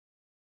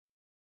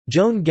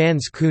Joan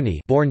Ganz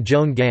Cooney, born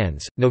Joan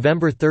Ganz,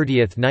 November 30,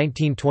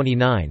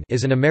 1929,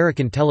 is an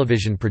American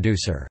television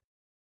producer.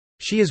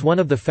 She is one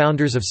of the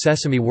founders of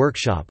Sesame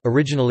Workshop,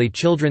 originally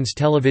Children's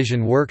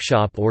Television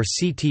Workshop or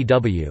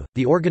CTW,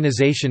 the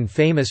organization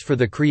famous for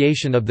the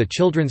creation of the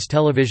children's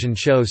television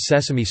show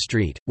Sesame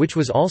Street, which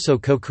was also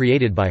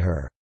co-created by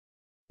her.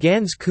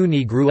 Ganz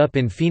Cooney grew up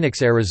in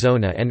Phoenix,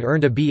 Arizona and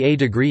earned a BA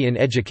degree in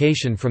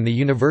education from the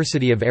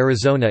University of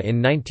Arizona in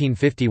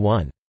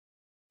 1951.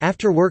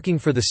 After working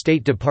for the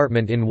State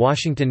Department in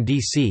Washington,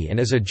 D.C. and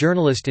as a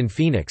journalist in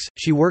Phoenix,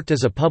 she worked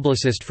as a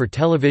publicist for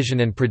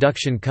television and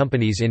production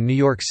companies in New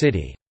York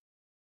City.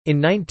 In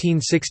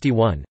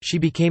 1961, she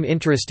became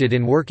interested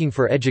in working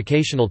for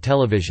educational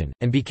television,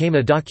 and became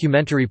a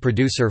documentary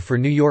producer for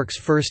New York's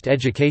first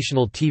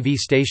educational TV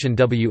station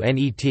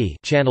WNET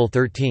Channel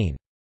 13.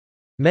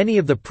 Many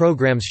of the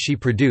programs she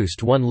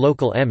produced won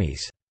local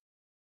Emmys.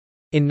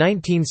 In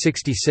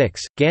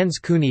 1966, Ganz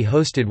Cooney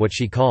hosted what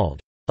she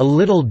called a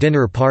little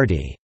dinner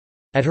party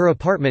at her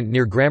apartment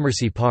near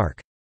Gramercy Park.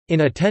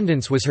 In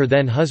attendance was her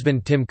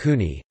then-husband Tim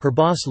Cooney, her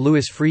boss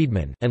Louis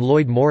Friedman, and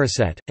Lloyd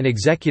Morissette, an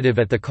executive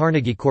at the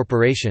Carnegie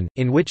Corporation,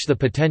 in which the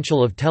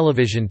potential of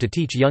television to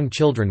teach young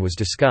children was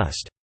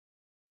discussed.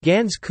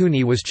 Ganz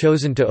Cooney was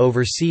chosen to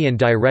oversee and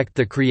direct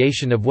the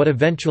creation of what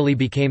eventually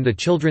became the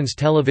children's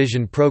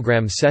television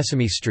program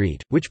Sesame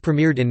Street, which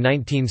premiered in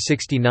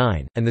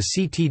 1969, and the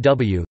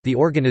CTW, the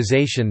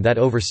organization that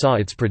oversaw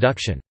its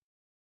production.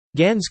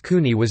 Ganz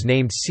Cooney was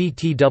named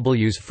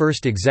CTW's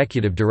first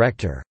executive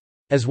director.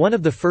 As one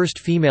of the first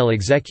female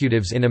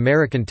executives in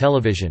American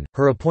television,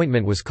 her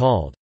appointment was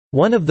called,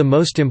 "one of the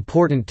most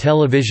important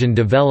television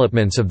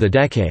developments of the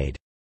decade."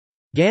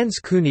 Ganz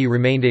Cooney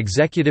remained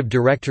executive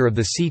director of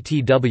the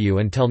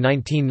CTW until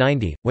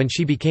 1990, when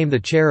she became the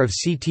chair of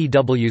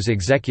CTW's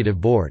executive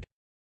board.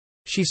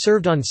 She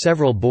served on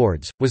several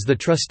boards, was the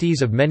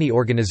trustees of many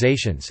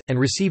organizations, and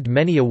received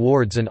many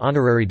awards and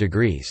honorary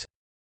degrees.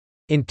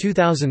 In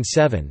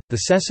 2007, the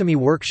Sesame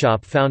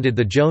Workshop founded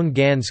the Joan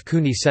Ganz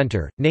Cooney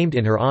Center, named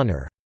in her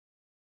honor.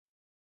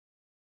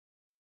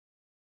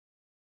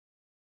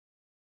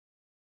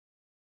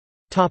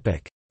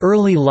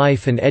 Early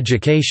life and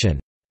education.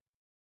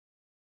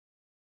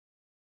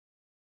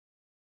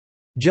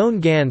 Joan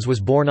Ganz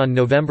was born on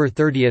November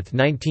 30,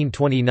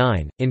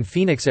 1929, in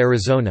Phoenix,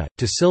 Arizona,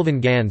 to Sylvan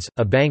Ganz,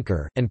 a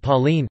banker, and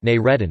Pauline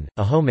née Redden,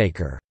 a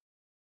homemaker.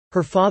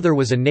 Her father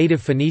was a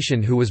native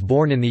Phoenician who was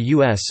born in the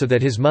U.S. so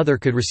that his mother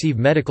could receive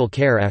medical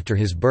care after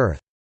his birth.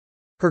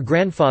 Her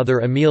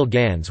grandfather Emil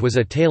Ganz was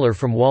a tailor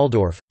from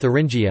Waldorf,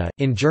 Thuringia,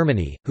 in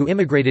Germany, who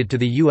immigrated to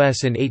the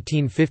U.S. in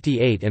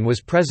 1858 and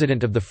was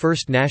president of the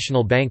First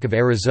National Bank of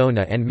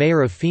Arizona and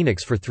mayor of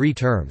Phoenix for 3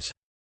 terms.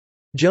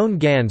 Joan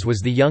Ganz was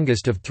the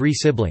youngest of 3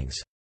 siblings.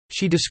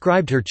 She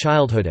described her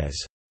childhood as,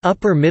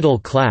 "upper middle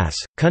class,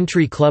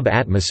 country club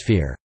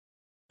atmosphere,"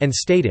 and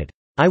stated,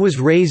 "I was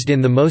raised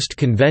in the most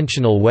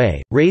conventional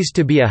way, raised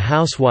to be a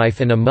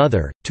housewife and a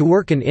mother, to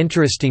work an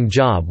interesting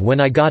job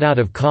when I got out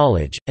of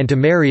college, and to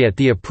marry at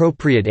the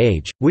appropriate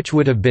age, which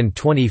would have been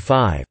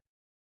 25."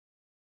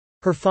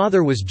 Her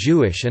father was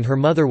Jewish and her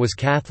mother was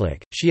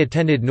Catholic. She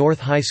attended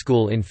North High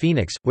School in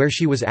Phoenix, where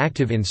she was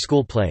active in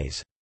school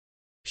plays.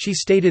 She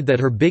stated that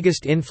her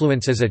biggest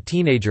influence as a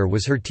teenager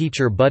was her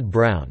teacher Bud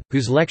Brown,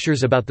 whose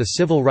lectures about the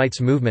civil rights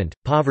movement,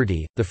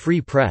 poverty, the free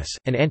press,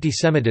 and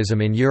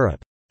antisemitism in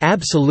Europe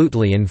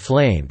absolutely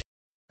inflamed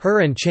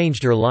her and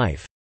changed her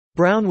life.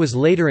 Brown was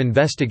later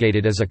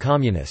investigated as a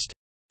communist.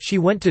 She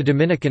went to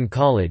Dominican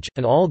College,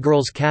 an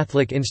all-girls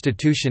Catholic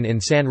institution in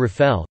San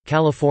Rafael,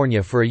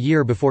 California for a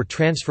year before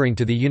transferring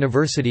to the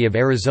University of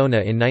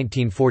Arizona in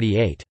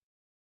 1948.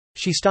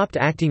 She stopped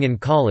acting in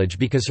college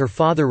because her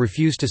father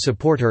refused to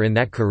support her in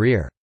that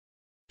career.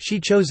 She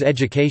chose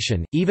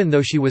education, even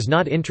though she was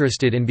not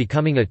interested in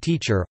becoming a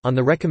teacher, on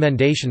the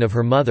recommendation of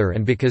her mother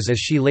and because, as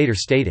she later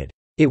stated,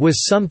 "It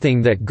was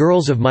something that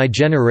girls of my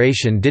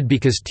generation did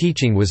because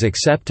teaching was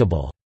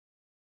acceptable."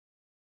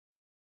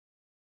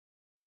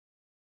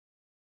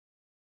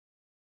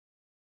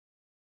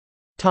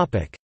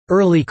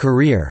 Early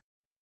career.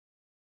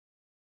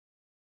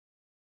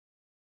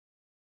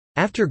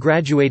 After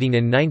graduating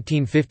in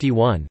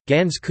 1951,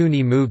 Ganz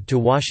Cooney moved to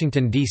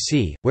Washington,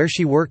 D.C., where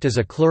she worked as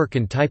a clerk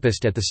and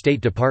typist at the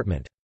State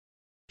Department.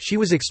 She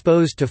was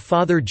exposed to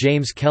Father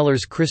James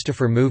Keller's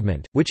Christopher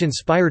movement, which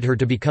inspired her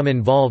to become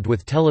involved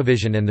with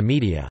television and the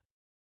media.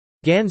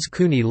 Ganz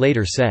Cooney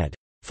later said,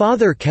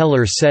 "Father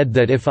Keller said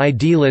that if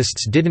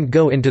idealists didn't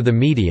go into the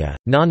media,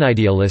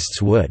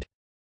 non-idealists would."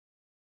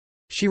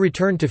 She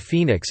returned to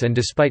Phoenix and,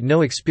 despite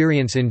no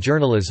experience in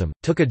journalism,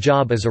 took a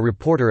job as a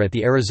reporter at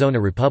the Arizona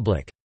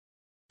Republic.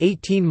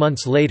 18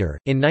 months later,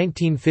 in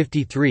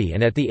 1953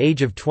 and at the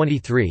age of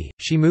 23,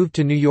 she moved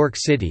to New York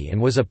City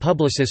and was a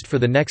publicist for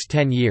the next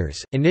 10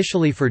 years,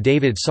 initially for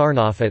David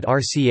Sarnoff at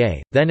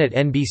RCA, then at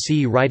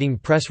NBC writing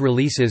press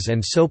releases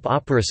and soap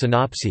opera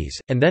synopses,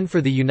 and then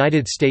for the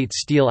United States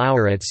Steel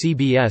Hour at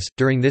CBS.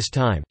 During this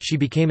time, she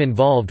became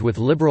involved with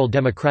liberal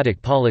democratic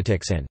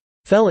politics and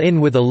fell in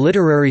with a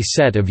literary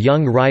set of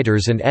young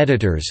writers and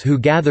editors who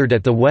gathered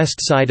at the West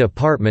Side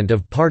apartment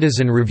of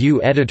Partisan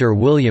Review editor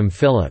William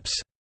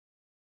Phillips.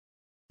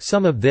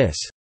 Some of this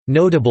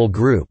notable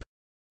group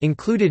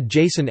included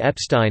Jason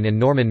Epstein and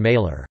Norman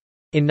Mailer.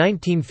 In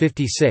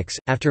 1956,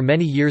 after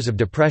many years of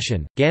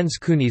depression, Ganz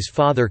Cooney's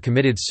father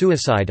committed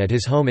suicide at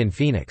his home in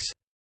Phoenix.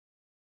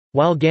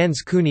 While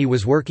Ganz Cooney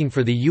was working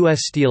for the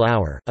U.S. Steel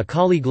Hour, a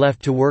colleague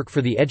left to work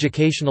for the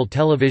educational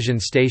television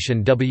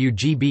station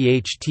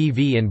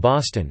WGBH-TV in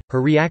Boston.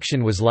 Her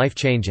reaction was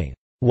life-changing.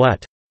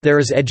 "What? There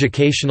is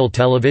educational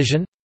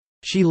television?"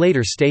 She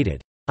later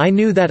stated, "I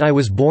knew that I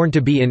was born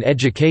to be in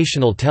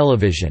educational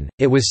television,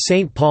 it was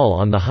St. Paul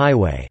on the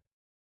highway."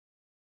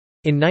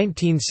 In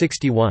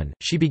 1961,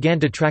 she began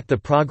to track the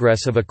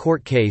progress of a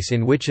court case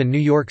in which a New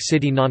York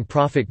City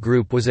nonprofit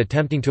group was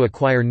attempting to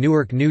acquire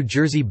Newark, New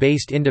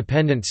Jersey-based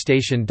independent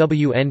station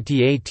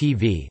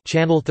WNTA-TV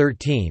Channel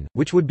 13,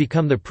 which would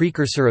become the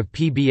precursor of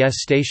PBS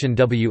station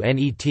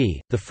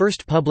WNET, the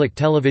first public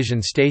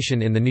television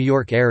station in the New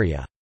York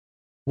area.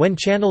 When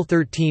Channel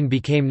 13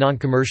 became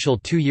non-commercial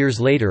 2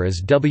 years later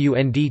as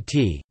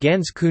WNDT,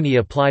 Ganz Cooney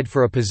applied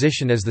for a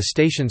position as the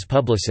station's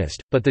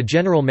publicist, but the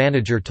general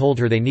manager told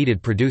her they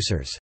needed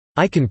producers.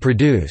 "I can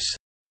produce,"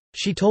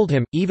 she told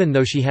him, even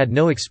though she had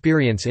no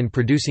experience in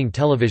producing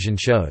television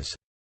shows.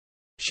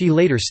 She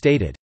later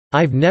stated,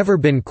 "I've never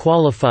been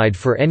qualified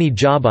for any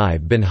job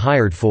I've been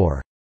hired for."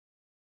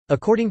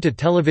 According to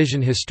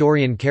television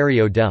historian Carrie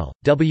Odell,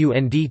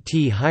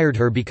 WNDT hired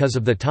her because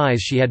of the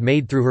ties she had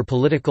made through her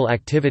political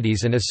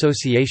activities and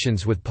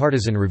associations with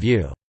Partisan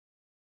Review.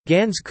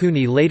 Ganz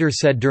Cooney later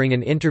said during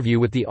an interview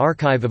with the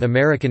Archive of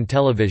American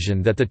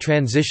Television that the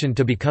transition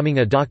to becoming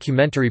a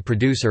documentary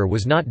producer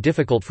was not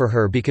difficult for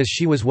her because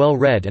she was well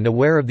read and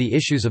aware of the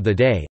issues of the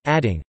day,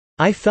 adding,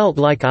 "I felt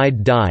like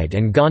I'd died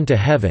and gone to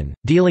heaven,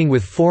 dealing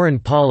with foreign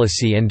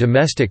policy and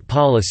domestic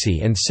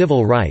policy and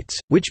civil rights,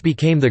 which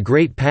became the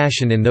great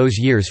passion in those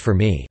years for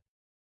me."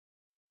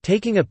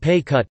 Taking a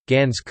pay cut,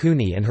 Ganz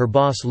Cooney and her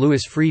boss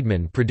Louis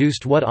Friedman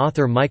produced what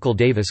author Michael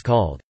Davis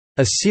called,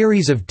 "a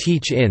series of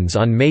teach-ins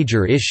on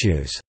major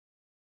issues."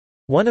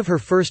 One of her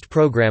first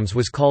programs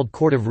was called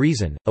Court of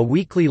Reason, a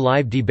weekly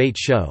live debate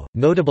show.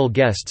 Notable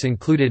guests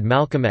included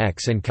Malcolm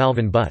X and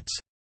Calvin Butts.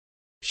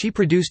 She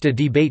produced a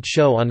debate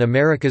show on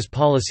America's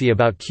policy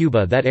about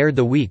Cuba that aired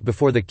the week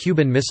before the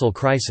Cuban Missile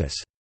Crisis.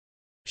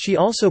 She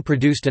also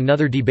produced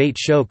another debate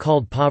show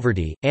called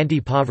Poverty,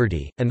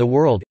 Anti-Poverty, and the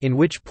World, in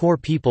which poor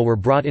people were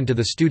brought into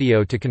the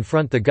studio to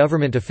confront the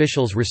government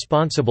officials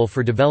responsible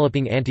for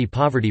developing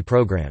anti-poverty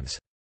programs.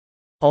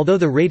 Although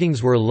the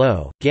ratings were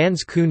low,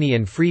 Ganz Cooney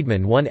and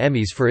Friedman won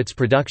Emmys for its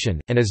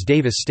production, and as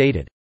Davis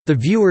stated, "The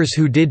viewers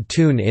who did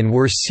tune in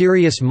were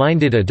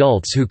serious-minded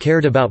adults who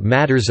cared about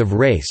matters of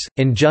race,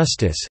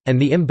 injustice, and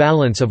the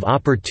imbalance of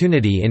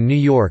opportunity in New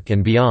York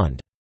and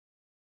beyond."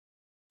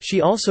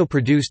 She also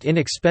produced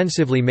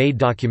inexpensively made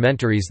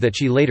documentaries that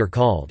she later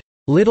called,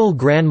 "Little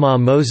Grandma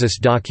Moses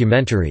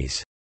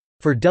documentaries,"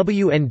 for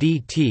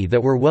WNDT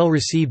that were well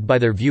received by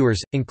their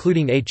viewers,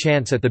 including A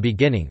Chance at the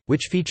Beginning,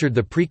 which featured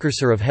the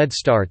precursor of Head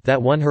Start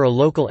that won her a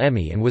local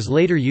Emmy and was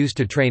later used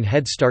to train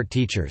Head Start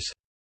teachers.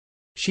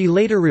 She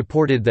later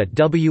reported that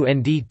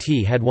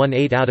WNDT had won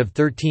 8 out of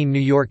 13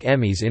 New York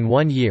Emmys in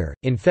 1 year.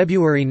 In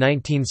February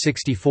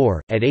 1964,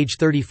 at age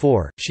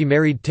 34, she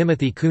married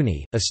Timothy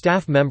Cooney, a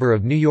staff member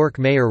of New York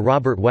Mayor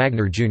Robert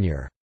Wagner,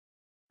 Jr.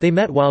 They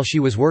met while she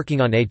was working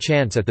on A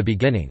Chance at the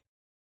Beginning.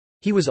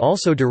 He was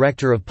also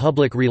Director of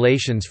Public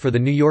Relations for the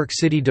New York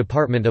City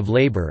Department of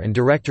Labor and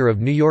Director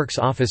of New York's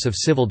Office of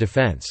Civil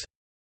Defense.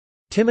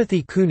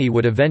 Timothy Cooney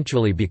would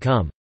eventually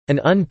become an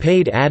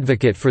unpaid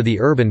advocate for the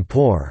urban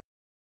poor.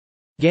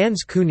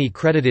 Ganz Cooney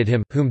credited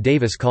him, whom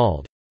Davis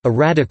called a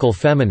radical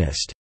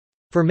feminist,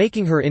 for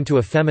making her into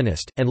a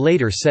feminist, and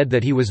later said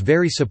that he was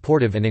very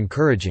supportive and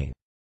encouraging.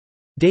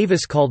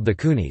 Davis called the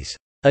Cooneys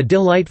a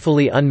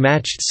delightfully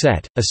unmatched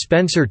set, a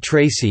Spencer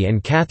Tracy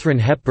and Katharine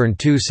Hepburn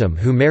twosome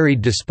who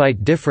married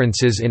despite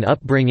differences in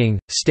upbringing,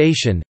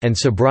 station, and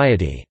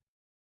sobriety.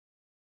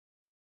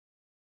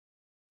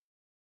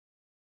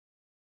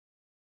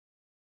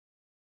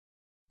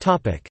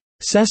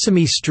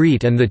 Sesame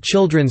Street and the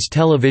Children's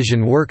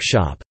Television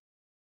Workshop.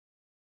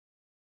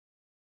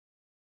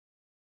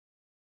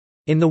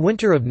 In the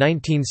winter of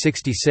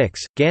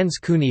 1966, Ganz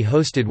Cooney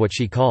hosted what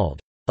she called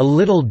a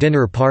little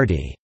dinner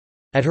party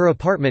at her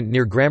apartment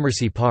near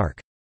Gramercy Park.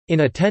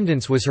 In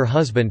attendance was her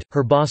husband,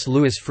 her boss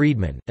Louis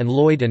Friedman, and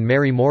Lloyd and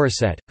Mary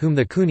Morissette, whom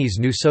the Cooneys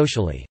knew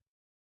socially.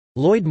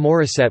 Lloyd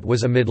Morissette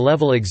was a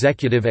mid-level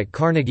executive at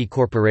Carnegie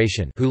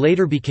Corporation who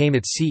later became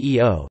its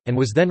CEO, and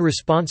was then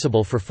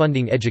responsible for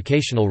funding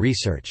educational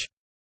research.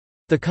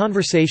 The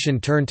conversation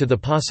turned to the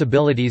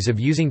possibilities of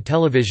using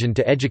television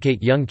to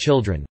educate young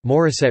children.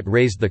 Morissette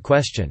raised the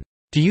question,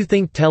 "Do you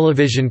think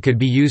television could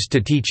be used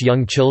to teach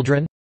young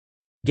children?"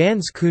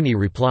 Ganz Cooney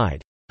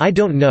replied, "I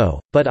don't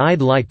know, but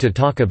I'd like to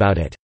talk about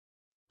it."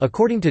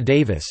 According to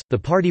Davis, the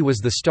party was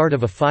the start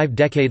of a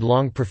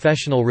 5-decade-long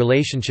professional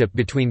relationship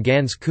between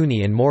Ganz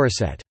Cooney and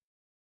Morissette.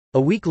 A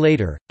week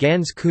later,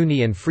 Ganz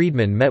Cooney and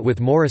Friedman met with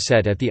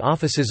Morissette at the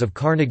offices of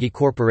Carnegie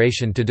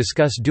Corporation to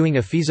discuss doing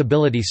a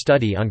feasibility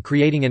study on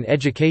creating an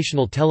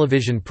educational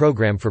television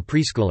program for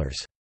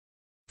preschoolers.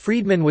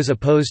 Friedman was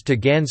opposed to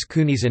Ganz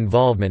Cooney's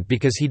involvement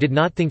because he did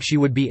not think she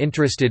would be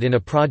interested in a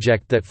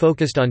project that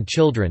focused on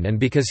children and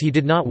because he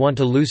did not want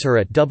to lose her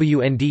at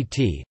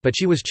WNDT, but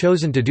she was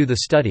chosen to do the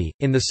study.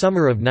 In the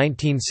summer of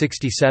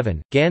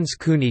 1967, Ganz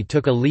Cooney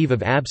took a leave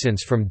of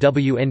absence from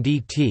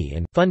WNDT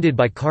and, funded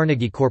by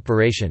Carnegie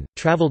Corporation,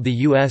 traveled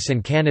the US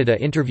and Canada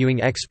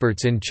interviewing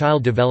experts in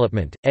child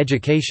development,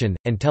 education,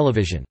 and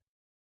television.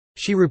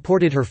 She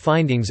reported her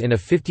findings in a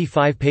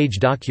 55-page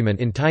document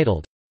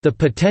entitled, "The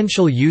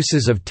Potential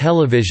Uses of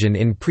Television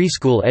in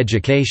Preschool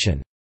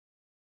Education."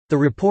 The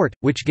report,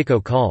 which Gicco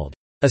called,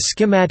 "a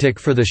schematic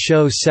for the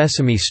show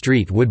Sesame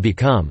Street would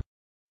become,"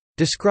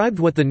 described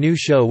what the new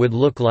show would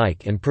look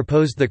like and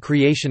proposed the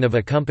creation of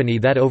a company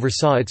that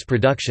oversaw its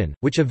production,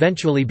 which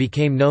eventually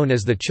became known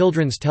as the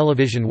Children's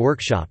Television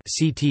Workshop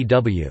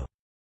 (CTW).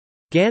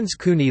 Ganz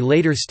Cooney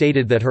later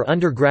stated that her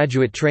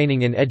undergraduate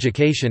training in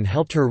education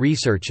helped her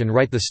research and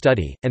write the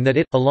study, and that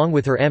it, along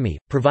with her Emmy,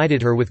 provided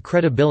her with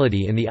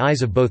credibility in the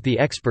eyes of both the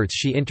experts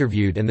she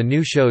interviewed and the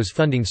new show's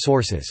funding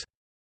sources.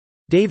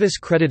 Davis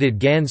credited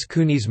Ganz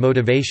Cooney's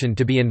motivation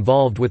to be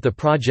involved with the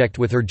project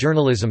with her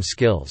journalism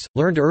skills,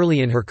 learned early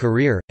in her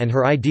career, and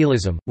her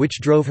idealism, which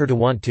drove her to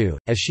want to,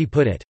 as she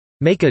put it,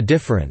 "make a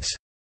difference."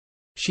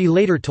 She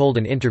later told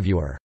an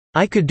interviewer,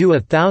 "I could do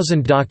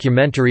 1,000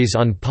 documentaries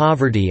on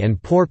poverty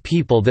and poor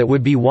people that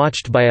would be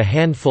watched by a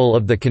handful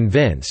of the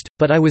convinced,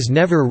 but I was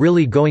never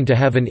really going to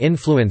have an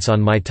influence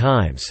on my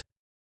times."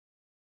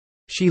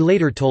 She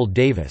later told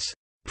Davis,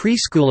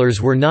 "Preschoolers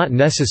were not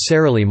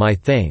necessarily my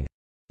thing.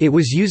 It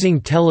was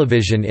using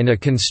television in a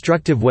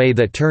constructive way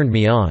that turned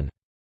me on."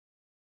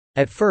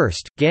 At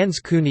first, Ganz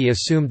Cooney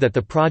assumed that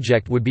the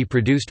project would be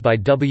produced by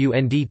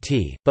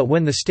WNDT, but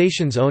when the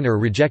station's owner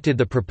rejected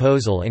the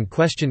proposal and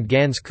questioned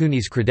Ganz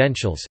Cooney's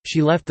credentials,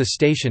 she left the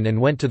station and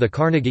went to the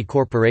Carnegie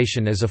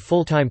Corporation as a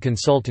full-time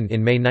consultant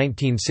in May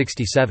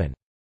 1967.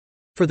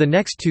 For the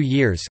next 2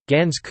 years,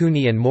 Ganz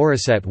Cooney and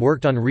Morissette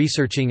worked on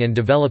researching and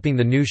developing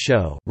the new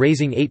show,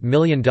 raising $8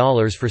 million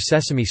for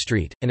Sesame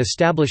Street, and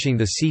establishing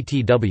the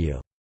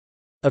CTW.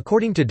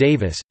 According to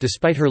Davis,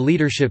 despite her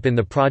leadership in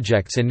the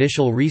project's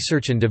initial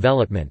research and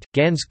development,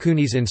 Ganz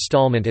Cooney's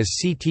installment as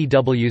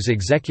CTW's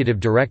executive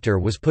director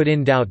was put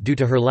in doubt due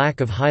to her lack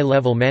of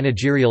high-level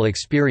managerial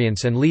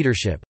experience and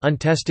leadership,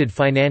 untested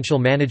financial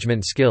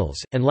management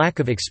skills, and lack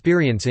of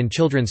experience in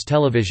children's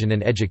television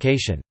and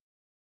education.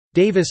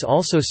 Davis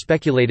also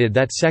speculated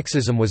that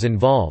sexism was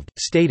involved,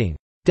 stating,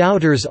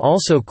 "Doubters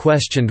also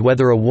questioned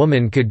whether a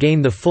woman could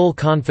gain the full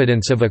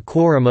confidence of a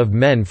quorum of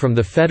men from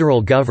the federal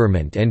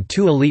government and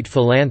 2 elite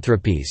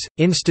philanthropies,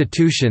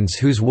 institutions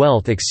whose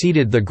wealth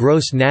exceeded the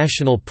gross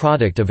national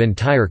product of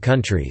entire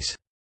countries."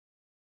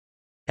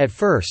 At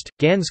first,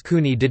 Ganz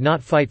Cooney did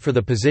not fight for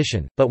the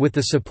position, but with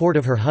the support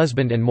of her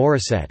husband and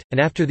Morissette, and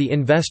after the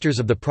investors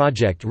of the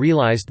project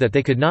realized that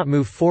they could not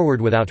move forward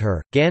without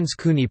her, Ganz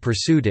Cooney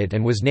pursued it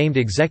and was named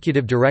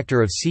executive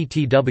director of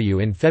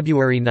CTW in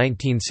February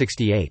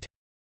 1968.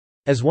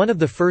 As one of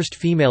the first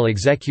female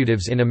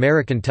executives in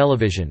American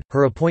television,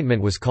 her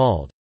appointment was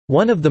called,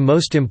 "one of the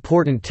most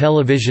important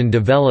television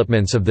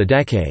developments of the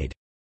decade."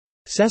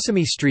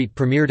 Sesame Street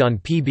premiered on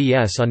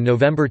PBS on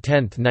November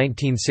 10,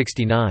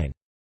 1969.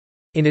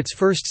 In its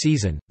first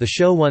season, the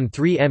show won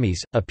 3 Emmys,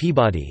 a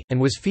Peabody, and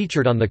was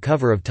featured on the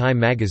cover of Time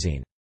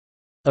magazine.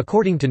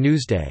 According to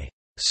Newsday,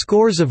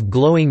 "Scores of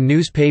glowing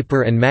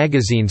newspaper and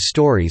magazine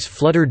stories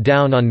fluttered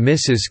down on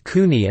Mrs.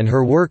 Cooney and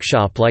her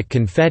workshop like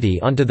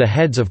confetti onto the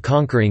heads of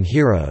conquering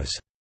heroes."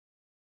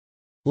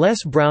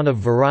 Les Brown of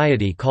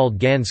Variety called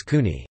Ganz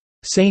Cooney,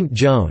 "Saint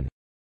Joan."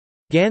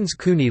 Ganz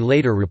Cooney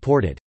later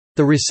reported,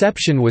 "The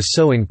reception was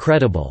so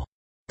incredible.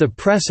 The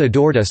press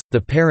adored us,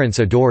 the parents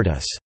adored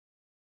us."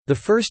 The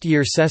first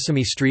year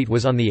Sesame Street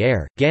was on the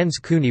air, Ganz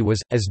Cooney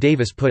was, as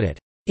Davis put it,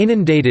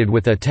 "inundated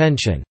with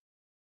attention."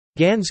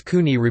 Ganz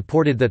Cooney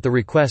reported that the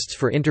requests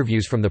for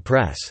interviews from the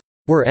press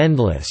were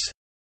endless,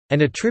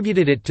 and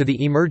attributed it to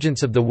the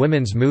emergence of the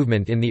women's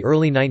movement in the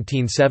early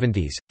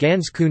 1970s.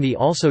 Ganz Cooney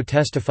also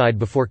testified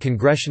before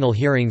congressional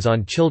hearings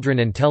on children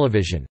and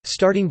television,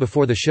 starting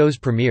before the show's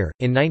premiere.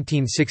 In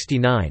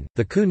 1969,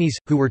 the Cooneys,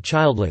 who were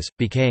childless,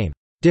 became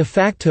de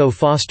facto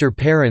foster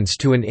parents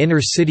to an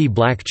inner-city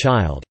black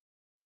child,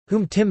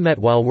 whom Tim met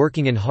while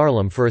working in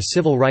Harlem for a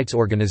civil rights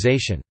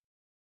organization.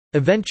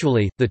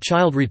 Eventually, the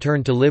child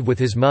returned to live with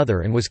his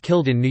mother and was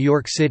killed in New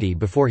York City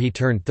before he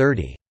turned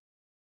 30.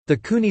 The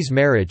Cooneys'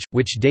 marriage,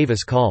 which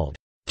Davis called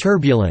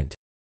turbulent,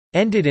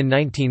 ended in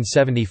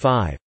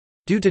 1975.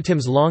 Due to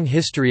Tim's long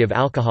history of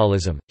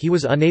alcoholism, he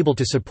was unable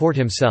to support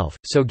himself,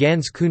 so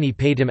Ganz Cooney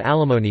paid him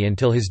alimony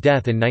until his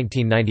death in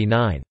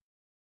 1999.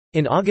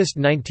 In August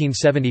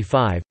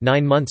 1975,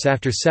 9 months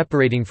after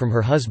separating from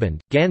her husband,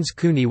 Ganz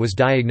Cooney was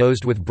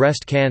diagnosed with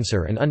breast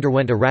cancer and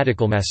underwent a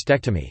radical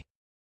mastectomy.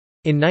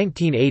 In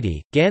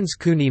 1980, Ganz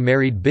Cooney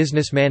married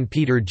businessman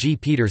Peter G.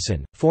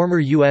 Peterson, former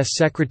U.S.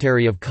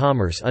 Secretary of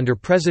Commerce under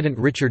President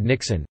Richard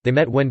Nixon. They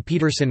met when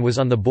Peterson was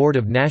on the board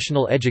of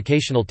National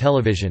Educational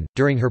Television,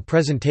 during her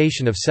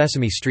presentation of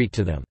Sesame Street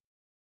to them.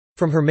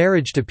 From her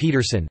marriage to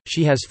Peterson,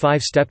 she has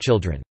 5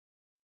 stepchildren.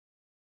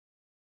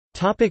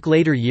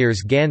 Later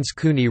years. Ganz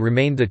Cooney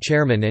remained the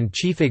chairman and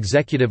chief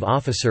executive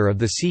officer of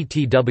the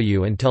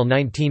CTW until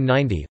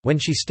 1990, when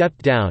she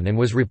stepped down and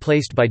was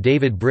replaced by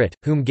David Britt,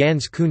 whom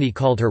Ganz Cooney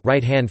called her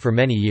right hand for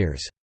many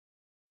years.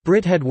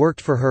 Britt had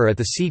worked for her at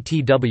the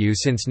CTW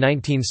since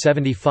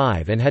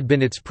 1975 and had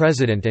been its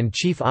president and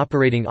chief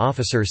operating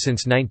officer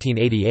since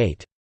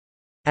 1988.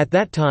 At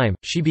that time,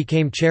 she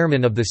became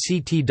chairman of the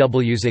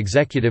CTW's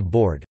executive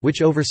board,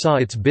 which oversaw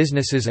its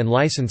businesses and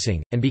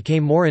licensing, and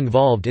became more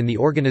involved in the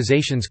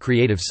organization's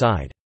creative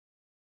side.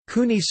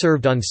 Cooney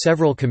served on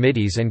several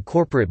committees and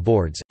corporate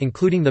boards,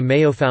 including the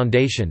Mayo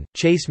Foundation,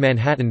 Chase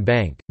Manhattan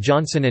Bank,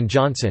 Johnson &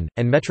 Johnson,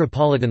 and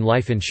Metropolitan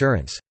Life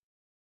Insurance.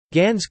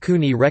 Ganz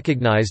Cooney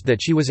recognized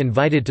that she was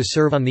invited to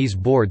serve on these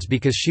boards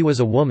because she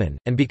was a woman,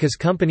 and because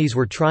companies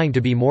were trying to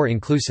be more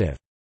inclusive.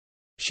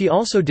 She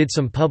also did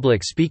some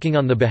public speaking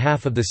on the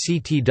behalf of the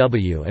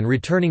CTW and,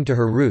 returning to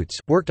her roots,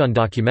 worked on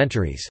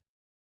documentaries.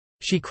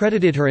 She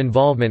credited her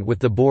involvement with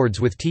the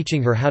boards with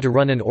teaching her how to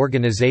run an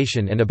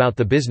organization and about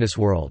the business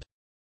world.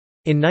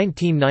 In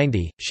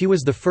 1990, she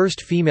was the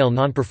first female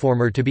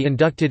non-performer to be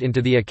inducted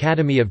into the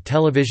Academy of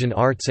Television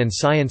Arts and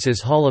Sciences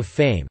Hall of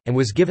Fame, and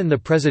was given the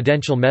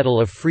Presidential Medal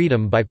of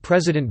Freedom by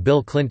President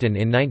Bill Clinton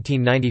in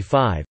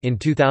 1995. In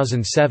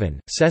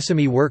 2007,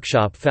 Sesame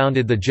Workshop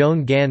founded the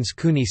Joan Ganz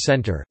Cooney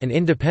Center, an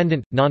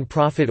independent,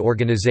 non-profit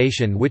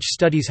organization which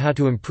studies how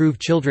to improve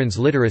children's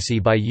literacy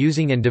by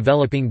using and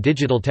developing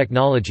digital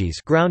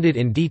technologies grounded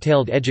in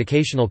detailed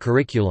educational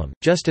curriculum,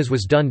 just as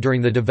was done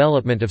during the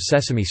development of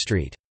Sesame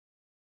Street.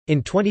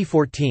 In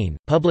 2014,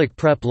 Public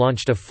Prep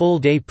launched a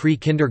full-day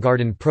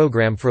pre-kindergarten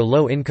program for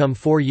low-income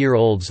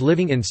 4-year-olds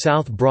living in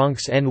South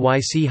Bronx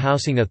NYC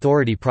Housing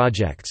Authority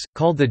projects,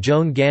 called the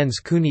Joan Ganz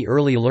Cooney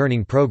Early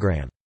Learning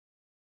Program.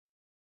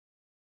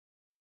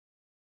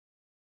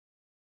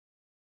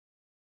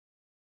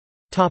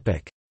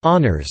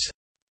 Honors.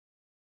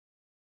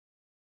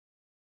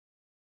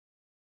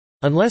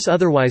 Unless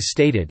otherwise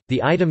stated,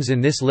 the items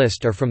in this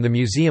list are from the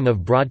Museum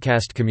of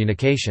Broadcast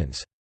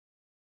Communications.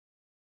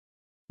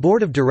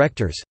 Board of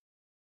Directors,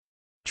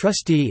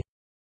 Trustee,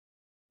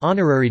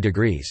 Honorary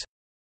degrees.